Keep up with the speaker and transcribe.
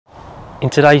In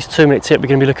today's 2-minute tip, we're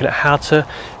going to be looking at how to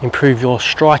improve your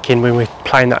striking when we're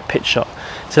playing that pitch shot.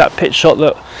 So that pitch shot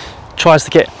that tries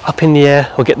to get up in the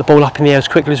air, or get the ball up in the air as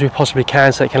quickly as we possibly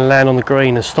can so it can land on the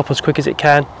green and stop as quick as it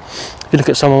can. If you look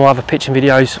at some of my other pitching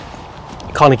videos,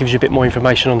 it kind of gives you a bit more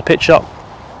information on the pitch shot.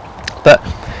 But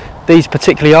these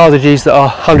particular yardages that are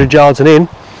 100 yards and in,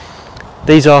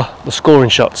 these are the scoring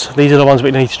shots. These are the ones we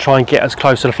need to try and get as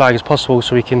close to the flag as possible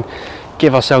so we can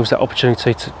give ourselves that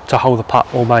opportunity to hold the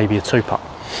putt, or maybe a 2-putt.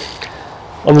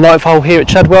 On the 9th hole here at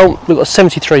Chadwell, we've got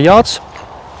 73 yards.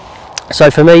 So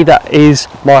for me, that is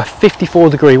my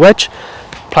 54-degree wedge,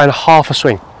 playing a half a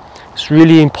swing. It's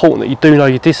really important that you do know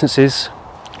your distances.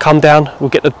 Come down, we'll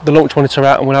get the launch monitor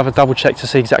out and we'll have a double check to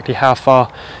see exactly how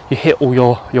far you hit all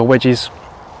your wedges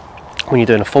when you're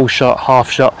doing a full shot,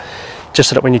 half shot, just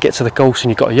so that when you get to the course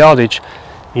and you've got a yardage,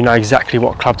 you know exactly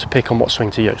what club to pick and what swing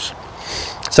to use.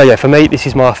 So yeah, for me, this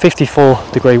is my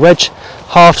 54-degree wedge,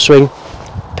 half swing,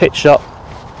 pitch shot.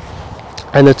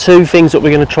 And the two things that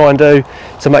we're going to try and do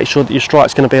to make sure that your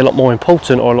strike's going to be a lot more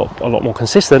important, or a lot more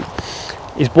consistent,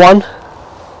 is one,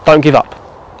 don't give up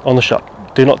on the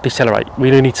shot. Do not decelerate.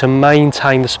 We do need to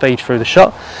maintain the speed through the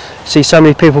shot. See, so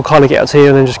many people kind of get out here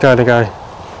and then just go,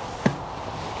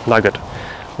 no good.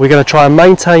 We're going to try and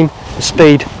maintain the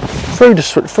speed through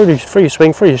your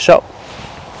swing, through your shot.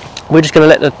 We're just going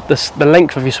to let the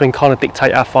length of your swing kind of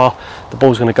dictate how far the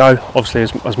ball's going to go, obviously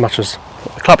as much as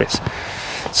what the club is.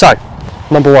 So,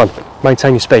 number one,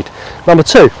 maintain your speed. Number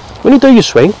two, when you do your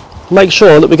swing, make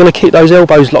sure that we're going to keep those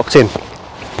elbows locked in.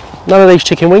 None of these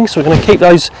chicken wings, so we're going to keep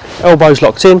those elbows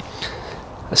locked in.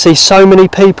 I see so many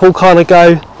people kind of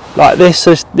go like this,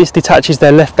 so this detaches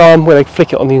their left arm where they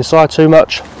flick it on the inside too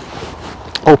much.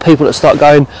 Or people that start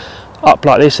going up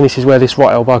like this, and this is where this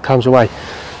right elbow comes away.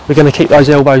 We're going to keep those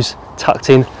elbows tucked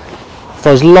in for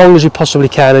as long as you possibly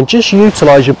can, and just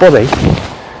utilise your body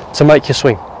to make your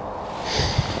swing.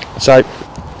 So,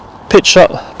 pitch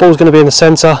shot, ball's going to be in the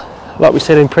centre, like we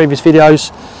said in previous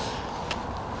videos.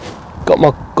 Got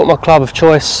my club of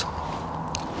choice.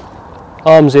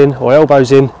 Arms in or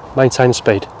elbows in, maintain the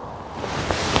speed.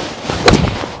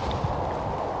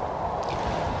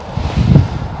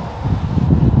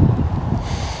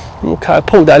 Okay, I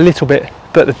pulled that a little bit,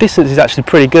 but the distance is actually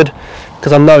pretty good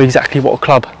because I know exactly what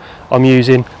club I'm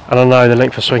using and I know the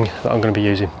length of swing that I'm going to be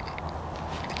using.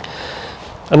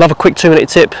 Another quick 2-minute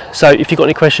tip, so if you've got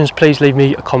any questions, please leave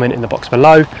me a comment in the box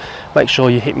below. Make sure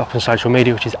you hit me up on social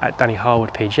media, which is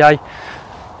 @DannyHarwoodPGA.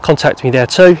 Contact me there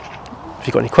too. If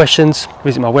you've got any questions,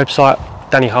 visit my website,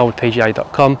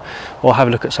 DannyHarwoodPGA.com, or have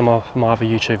a look at some of my other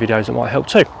YouTube videos that might help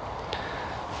too.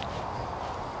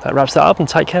 That wraps that up, and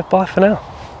take care, bye for now.